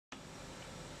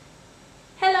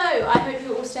I hope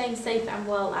you're all staying safe and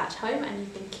well at home and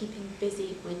you've been keeping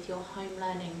busy with your home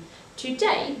learning.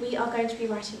 Today we are going to be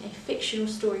writing a fictional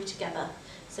story together.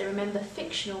 So remember,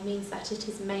 fictional means that it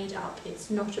is made up,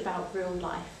 it's not about real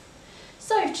life.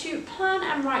 So to plan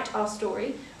and write our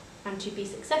story and to be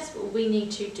successful, we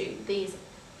need to do these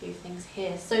few things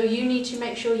here. So you need to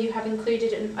make sure you have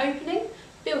included an opening,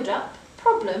 build-up,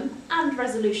 problem and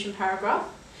resolution paragraph.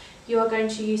 You are going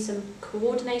to use some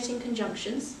coordinating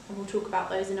conjunctions, and we'll talk about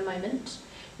those in a moment.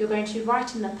 You're going to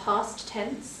write in the past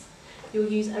tense.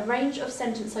 You'll use a range of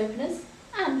sentence openers,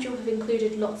 and you'll have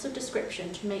included lots of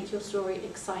description to make your story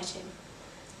exciting.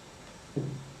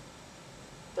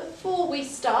 Before we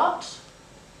start,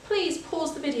 please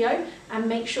pause the video and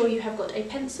make sure you have got a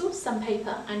pencil, some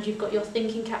paper, and you've got your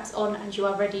thinking caps on and you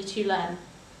are ready to learn.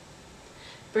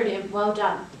 Brilliant, well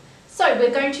done. So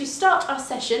we're going to start our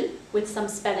session with some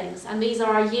spellings, and these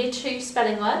are our Year 2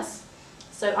 spelling words.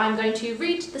 So I'm going to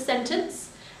read the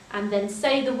sentence and then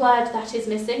say the word that is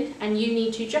missing, and you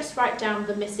need to just write down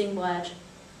the missing word.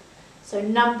 So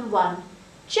number 1,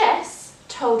 Jess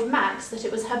told Max that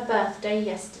it was her birthday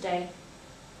yesterday.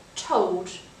 Told.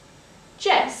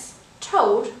 Jess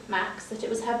told Max that it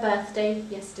was her birthday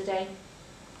yesterday.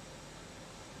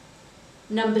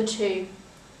 Number 2,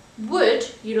 would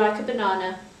you like a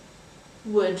banana?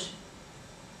 Would.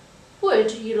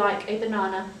 Would you like a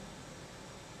banana?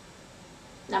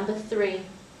 Number 3.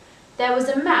 There was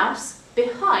a mouse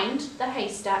behind the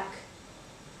haystack.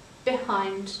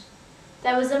 Behind.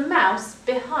 There was a mouse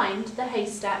behind the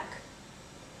haystack.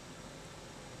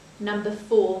 Number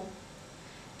 4.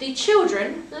 The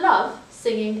children love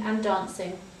singing and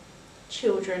dancing.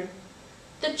 Children.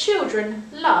 The children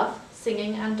love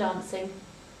singing and dancing.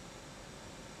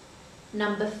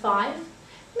 Number 5.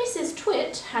 Mrs.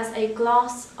 Twit has a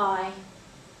glass eye.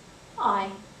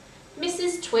 Eye.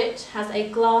 Mrs. Twit has a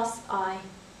glass eye.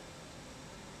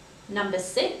 Number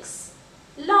 6.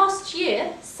 Last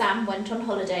year, Sam went on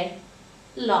holiday.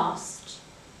 Last.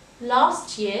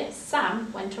 Last year,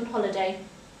 Sam went on holiday.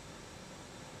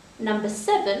 Number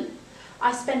 7.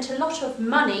 I spent a lot of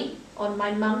money on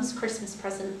my mum's Christmas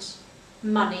present.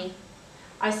 Money.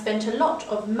 I spent a lot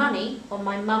of money on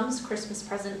my mum's Christmas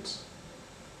present.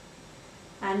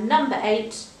 And number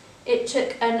 8, it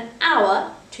took an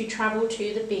hour to travel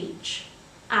to the beach.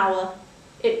 Hour.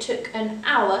 It took an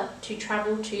hour to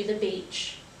travel to the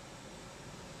beach.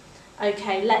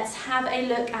 Okay, let's have a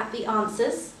look at the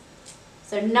answers.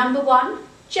 So number 1,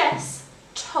 Jess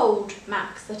told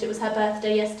Max that it was her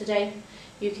birthday yesterday.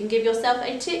 You can give yourself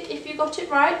a tick if you got it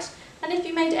right, and if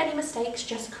you made any mistakes,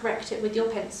 just correct it with your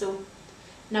pencil.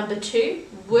 Number 2,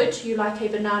 would you like a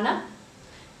banana?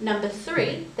 Number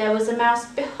 3, there was a mouse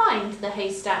behind the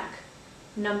haystack.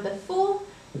 Number 4,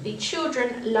 the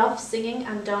children love singing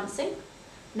and dancing.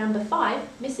 Number 5,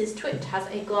 Mrs. Twit has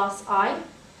a glass eye.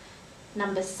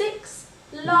 Number 6,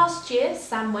 last year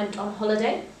Sam went on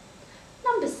holiday.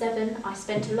 Number 7, I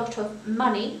spent a lot of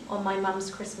money on my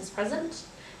mum's Christmas present.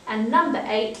 And number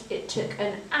 8, it took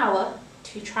an hour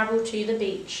to travel to the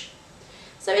beach.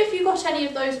 So if you got any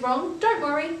of those wrong, don't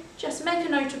worry, just make a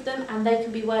note of them and they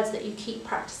can be words that you keep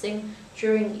practicing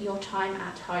during your time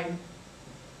at home.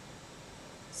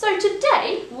 So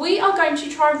today we are going to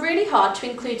try really hard to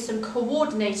include some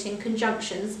coordinating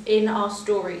conjunctions in our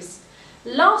stories.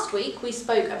 Last week we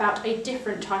spoke about a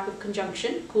different type of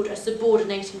conjunction called a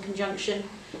subordinating conjunction.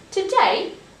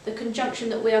 Today, the conjunction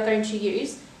that we are going to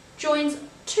use joins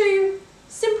two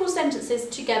simple sentences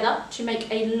together to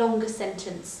make a longer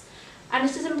sentence. And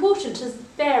it is important to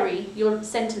vary your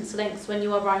sentence lengths when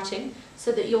you are writing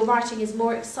so that your writing is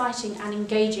more exciting and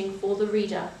engaging for the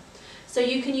reader. So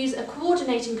you can use a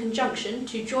coordinating conjunction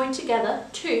to join together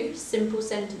two simple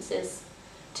sentences.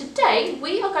 Today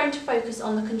we are going to focus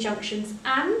on the conjunctions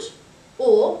and,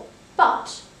 or,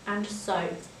 but and so.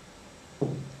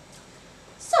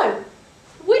 So,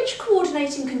 which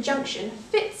coordinating conjunction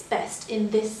fits best in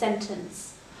this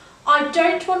sentence? I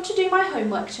don't want to do my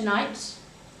homework tonight.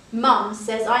 Mum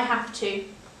says I have to.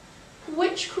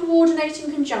 Which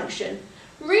coordinating conjunction?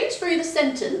 Read through the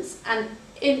sentence and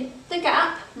in the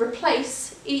gap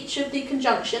replace each of the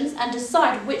conjunctions and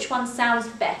decide which one sounds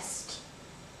best.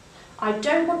 I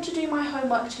don't want to do my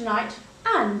homework tonight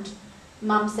and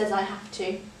Mum says I have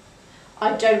to.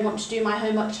 I don't want to do my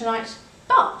homework tonight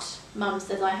but Mum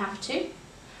says I have to.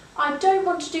 I don't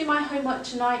want to do my homework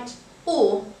tonight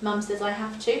or Mum says I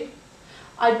have to.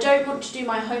 I don't want to do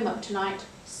my homework tonight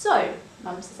so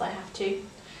Mum says I have to.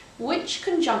 Which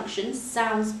conjunction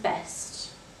sounds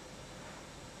best?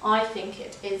 I think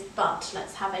it is but.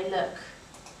 Let's have a look.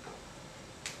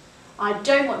 I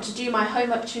don't want to do my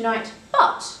homework tonight,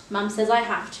 but Mum says I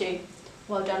have to.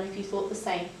 Well done if you thought the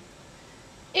same.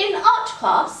 In art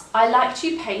class, I like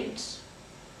to paint.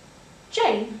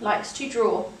 Jane likes to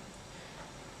draw.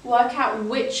 Work out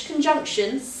which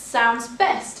conjunction sounds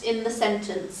best in the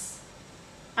sentence.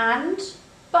 And,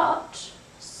 but,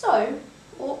 so,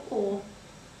 or.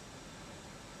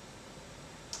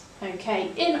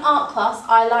 Okay, in art class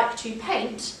I like to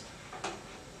paint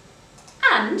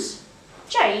and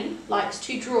Jane likes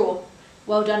to draw.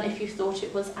 Well done if you thought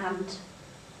it was and.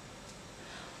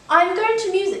 I'm going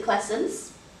to music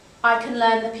lessons. I can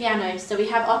learn the piano. So we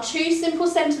have our two simple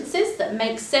sentences that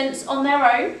make sense on their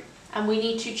own, and we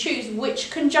need to choose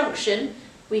which conjunction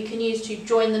we can use to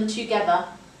join them together.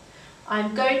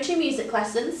 I'm going to music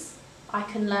lessons. I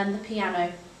can learn the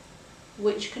piano.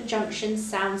 Which conjunction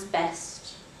sounds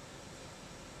best?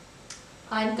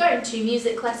 I'm going to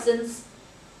music lessons,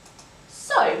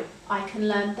 so I can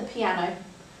learn the piano.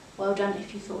 Well done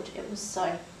if you thought it was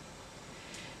so.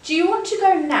 Do you want to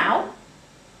go now?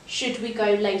 Should we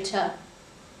go later?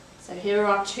 So here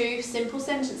are our two simple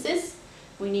sentences.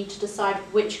 We need to decide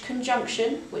which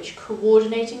conjunction, which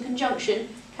coordinating conjunction,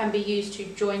 can be used to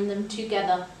join them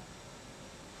together.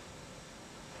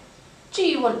 Do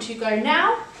you want to go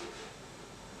now?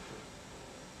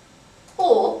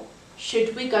 Or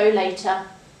should we go later?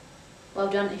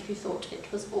 Well done if you thought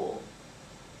it was or.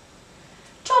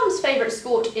 Tom's favourite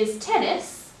sport is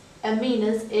tennis.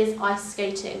 Amina's is ice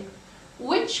skating.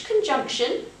 Which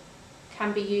conjunction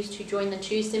can be used to join the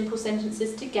two simple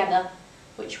sentences together?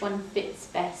 Which one fits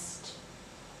best?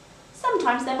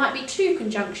 Sometimes there might be two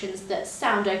conjunctions that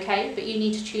sound okay, but you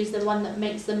need to choose the one that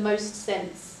makes the most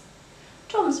sense.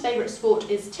 Tom's favourite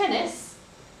sport is tennis,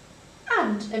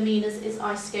 and Amina's is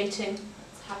ice skating.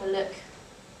 Let's have a look.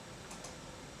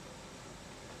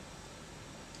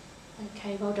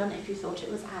 Okay, well done if you thought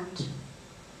it was and.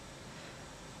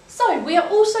 So we are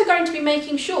also going to be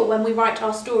making sure when we write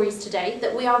our stories today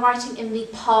that we are writing in the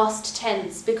past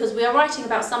tense, because we are writing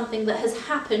about something that has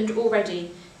happened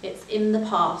already. It's in the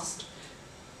past.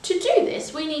 To do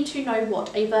this, we need to know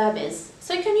what a verb is.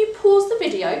 So can you pause the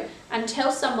video and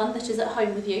tell someone that is at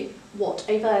home with you what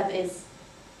a verb is?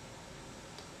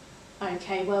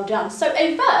 Okay, well done. So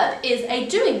a verb is a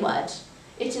doing word.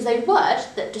 It is a word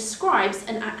that describes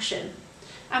an action.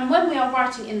 And when we are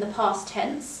writing in the past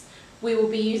tense, we will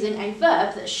be using a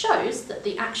verb that shows that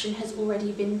the action has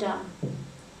already been done.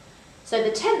 So the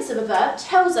tense of a verb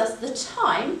tells us the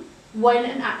time when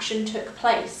an action took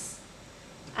place.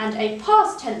 And a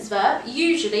past tense verb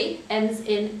usually ends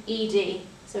in ed.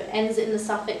 So it ends in the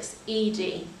suffix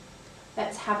ed.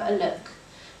 Let's have a look.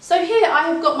 So here I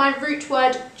have got my root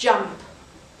word jump.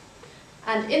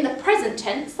 And in the present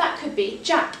tense, that could be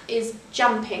Jack is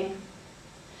jumping.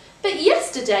 But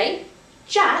yesterday,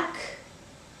 Jack,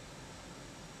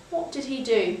 what did he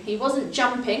do? He wasn't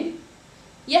jumping.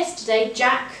 Yesterday,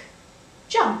 Jack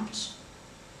jumped.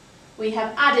 We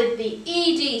have added the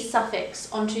ed suffix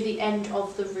onto the end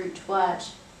of the root word.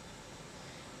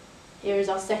 Here is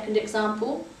our second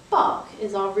example. Bark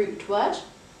is our root word.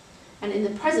 And in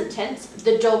the present tense,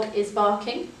 the dog is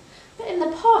barking. But in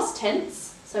the past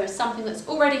tense, so it's something that's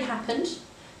already happened,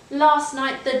 last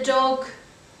night the dog,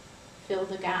 fill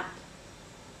the gap.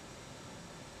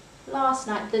 Last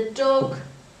night the dog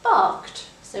barked.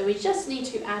 So we just need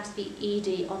to add the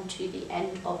ed onto the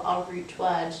end of our root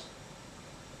word.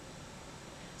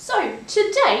 So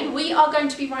today we are going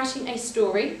to be writing a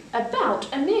story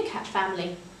about a meerkat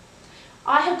family.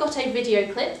 I have got a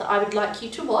video clip that I would like you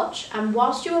to watch, and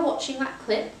whilst you are watching that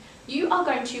clip, you are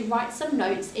going to write some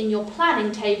notes in your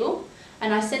planning table,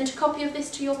 and I sent a copy of this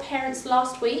to your parents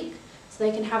last week so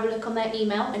they can have a look on their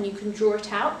email and you can draw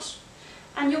it out.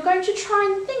 And you're going to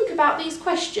try and think about these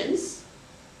questions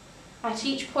at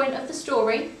each point of the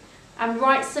story and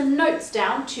write some notes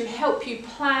down to help you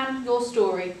plan your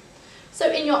story.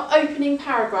 So in your opening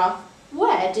paragraph,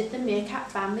 where did the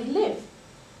meerkat family live?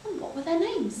 And what were their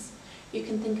names? You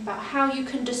can think about how you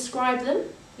can describe them,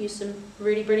 use some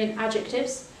really brilliant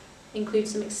adjectives, include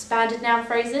some expanded noun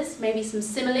phrases, maybe some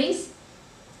similes.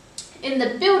 In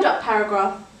the build-up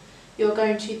paragraph, you're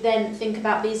going to then think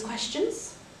about these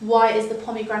questions. Why is the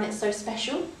pomegranate so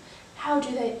special? How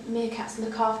do the meerkats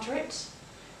look after it?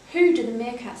 Who do the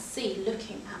meerkats see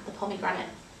looking at the pomegranate?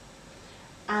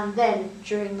 And then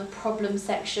during the problem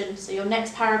section, so your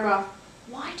next paragraph,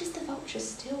 why does the vulture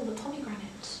steal the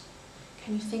pomegranate?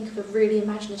 Can you think of a really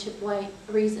imaginative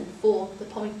reason for the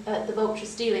vulture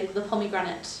stealing the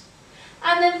pomegranate?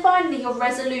 And then finally your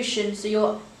resolution, so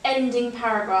your ending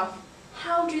paragraph.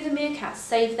 How do the meerkats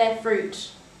save their fruit?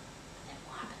 And then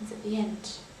what happens at the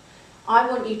end? I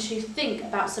want you to think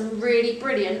about some really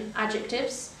brilliant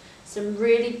adjectives, some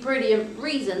really brilliant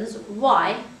reasons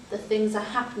why the things are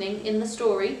happening in the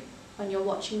story when you're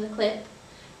watching the clip,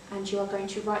 and you are going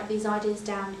to write these ideas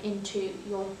down into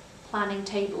your planning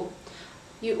table.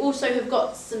 You also have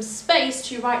got some space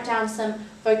to write down some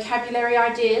vocabulary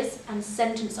ideas and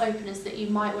sentence openers that you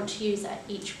might want to use at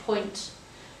each point.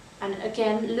 And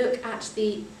again, look at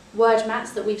the word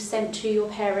mats that we've sent to your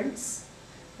parents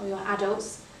or your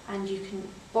adults, and you can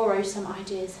borrow some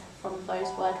ideas from those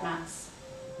word mats.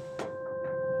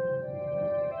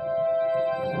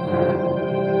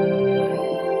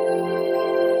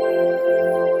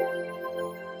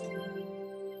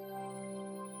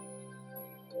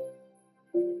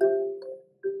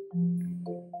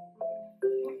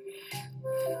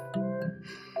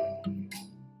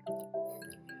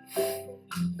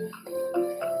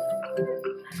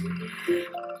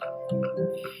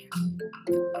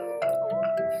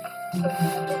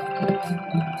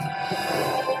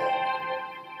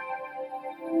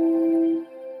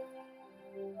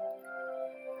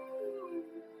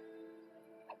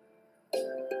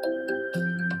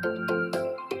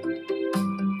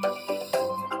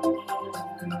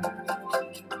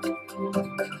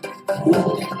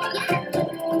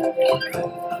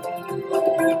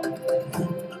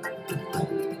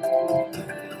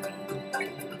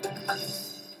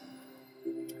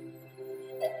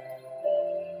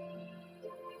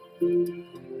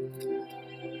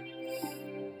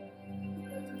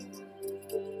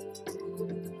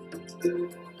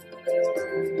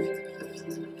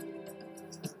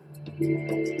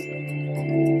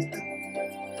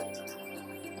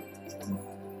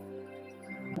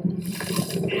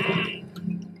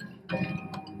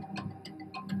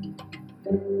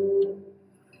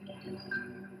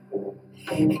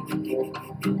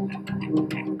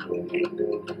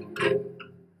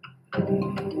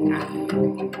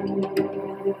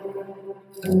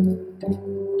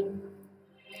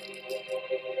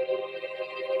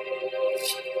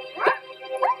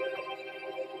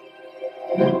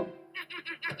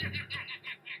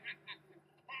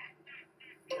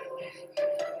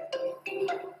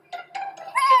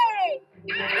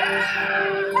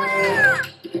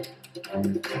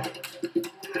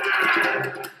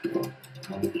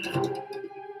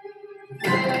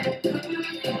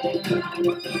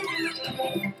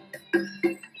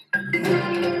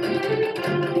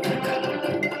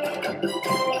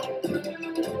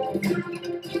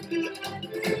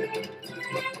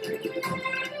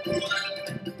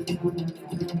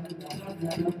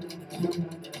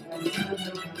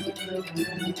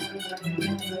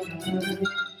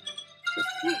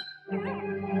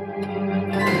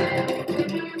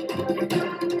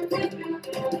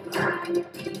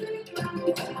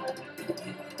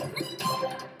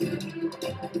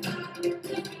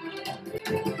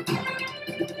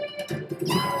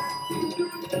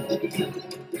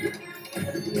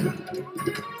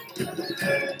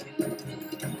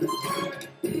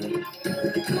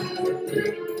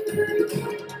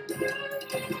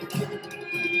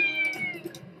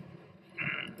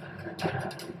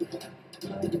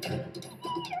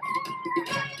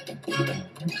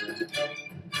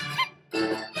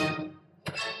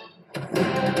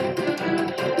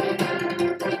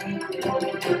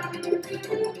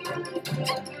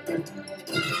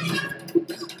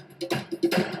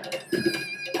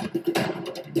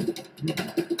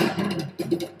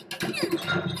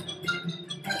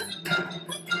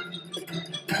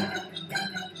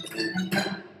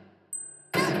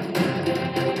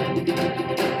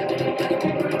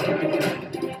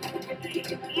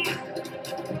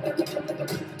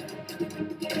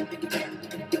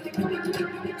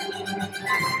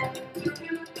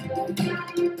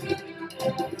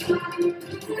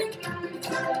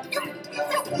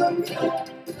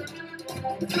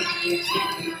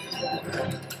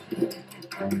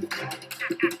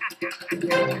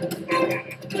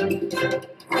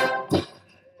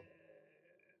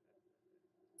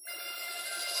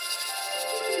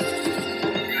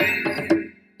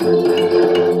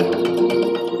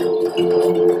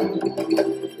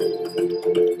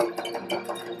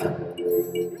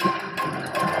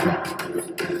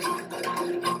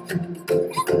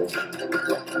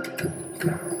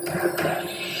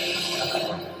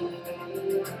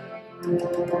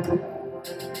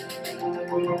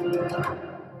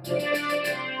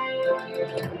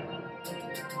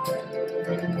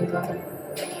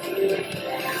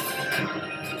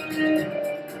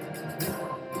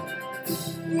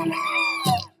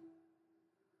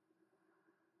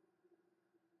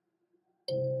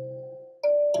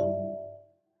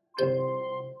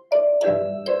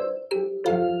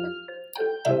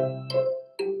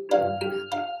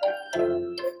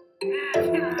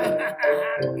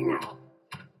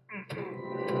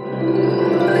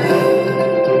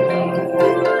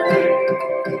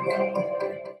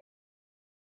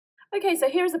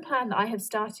 here is a plan that I have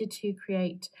started to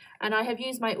create, and I have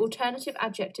used my alternative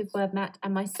adjective word mat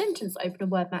and my sentence opener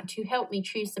word mat to help me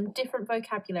choose some different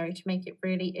vocabulary to make it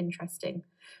really interesting.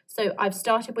 So I've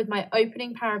started with my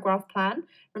opening paragraph plan.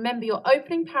 Remember, your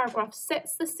opening paragraph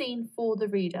sets the scene for the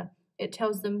reader. It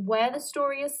tells them where the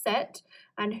story is set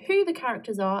and who the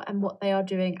characters are and what they are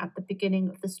doing at the beginning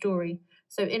of the story.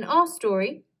 So in our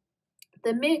story,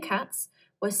 the meerkats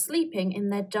were sleeping in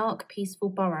their dark, peaceful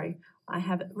burrow. I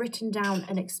have written down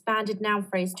an expanded noun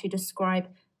phrase to describe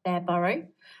their burrow,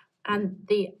 and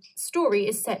the story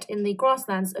is set in the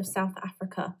grasslands of South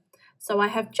Africa. So I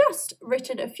have just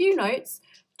written a few notes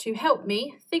to help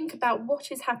me think about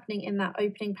what is happening in that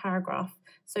opening paragraph.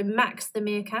 So Max the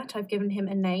meerkat, I've given him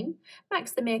a name.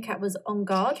 Max the meerkat was on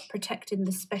guard, protecting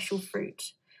the special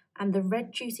fruit, and the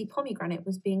red juicy pomegranate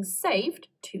was being saved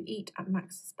to eat at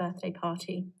Max's birthday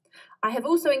party. I have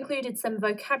also included some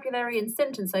vocabulary and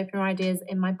sentence opener ideas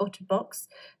in my bottom box,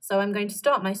 so I'm going to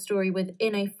start my story with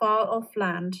in a far-off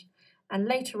land, and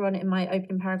later on in my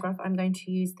opening paragraph I'm going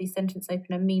to use the sentence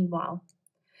opener meanwhile.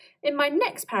 In my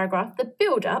next paragraph, the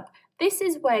build-up, this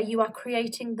is where you are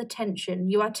creating the tension.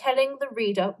 You are telling the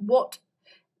reader what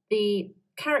the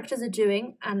characters are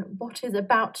doing and what is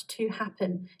about to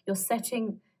happen. You're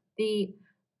setting the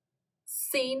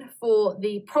scene for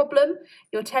the problem.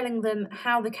 You're telling them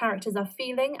how the characters are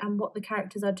feeling and what the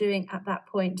characters are doing at that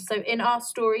point. So in our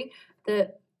story,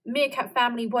 the meerkat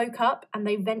family woke up and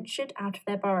they ventured out of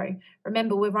their burrow.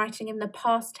 Remember, we're writing in the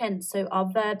past tense, so our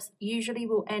verbs usually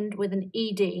will end with an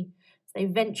ed. So they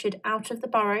ventured out of the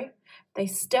burrow. They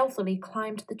stealthily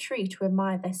climbed the tree to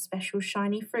admire their special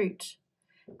shiny fruit.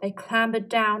 They clambered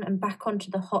down and back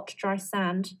onto the hot, dry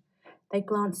sand. They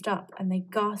glanced up and they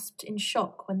gasped in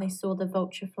shock when they saw the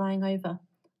vulture flying over.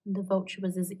 And the vulture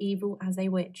was as evil as a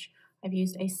witch. I've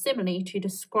used a simile to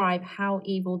describe how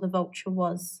evil the vulture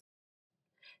was.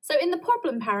 So in the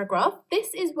problem paragraph,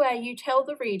 this is where you tell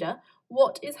the reader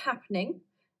what is happening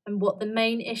and what the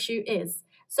main issue is.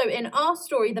 So in our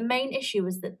story, the main issue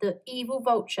is that the evil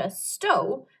vulture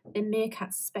stole the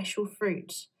meerkat's special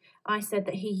fruit. I said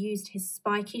that he used his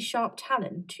spiky sharp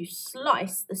talon to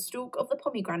slice the stalk of the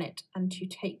pomegranate and to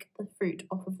take the fruit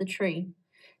off of the tree.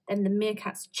 Then the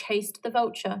meerkats chased the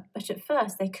vulture, but at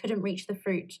first they couldn't reach the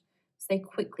fruit, so they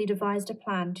quickly devised a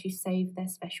plan to save their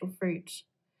special fruit.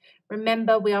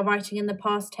 Remember, we are writing in the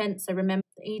past tense, so remember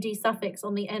the ed suffix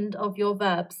on the end of your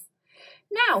verbs.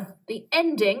 Now, the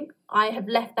ending, I have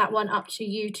left that one up to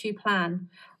you to plan.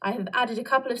 I have added a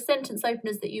couple of sentence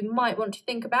openers that you might want to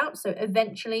think about, so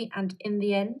eventually and in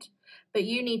the end. But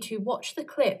you need to watch the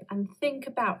clip and think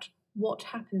about what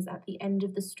happens at the end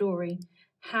of the story.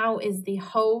 How is the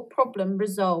whole problem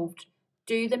resolved?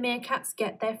 Do the meerkats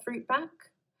get their fruit back?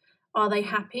 Are they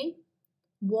happy?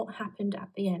 What happened at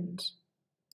the end?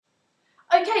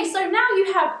 Okay, so now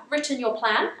you have written your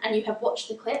plan and you have watched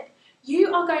the clip.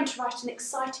 You are going to write an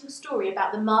exciting story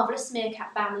about the marvellous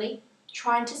meerkat family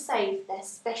trying to save their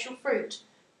special fruit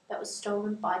that was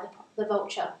stolen by the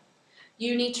vulture.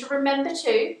 You need to remember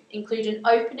to include an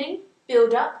opening,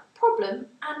 build-up, problem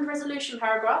and resolution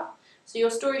paragraph. So your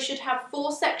story should have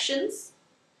 4 sections.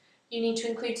 You need to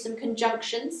include some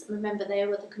conjunctions. Remember, they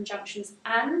are the conjunctions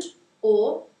and,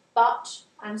 or, but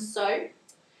and so.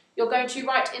 You're going to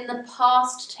write in the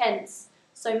past tense,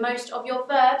 so most of your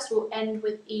verbs will end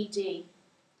with ed.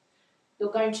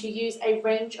 You're going to use a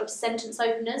range of sentence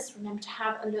openers. Remember to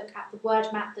have a look at the word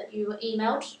map that you were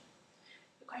emailed.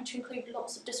 You're going to include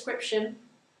lots of description,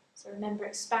 so remember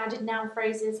expanded noun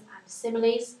phrases and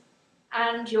similes.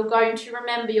 And you're going to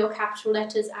remember your capital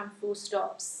letters and full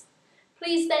stops.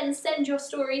 Please then send your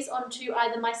stories on to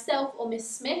either myself or Miss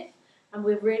Smith, and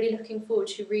we're really looking forward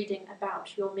to reading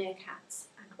about your meerkats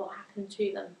and what happened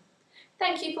to them.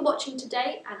 Thank you for watching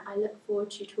today, and I look forward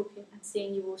to talking and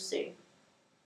seeing you all soon.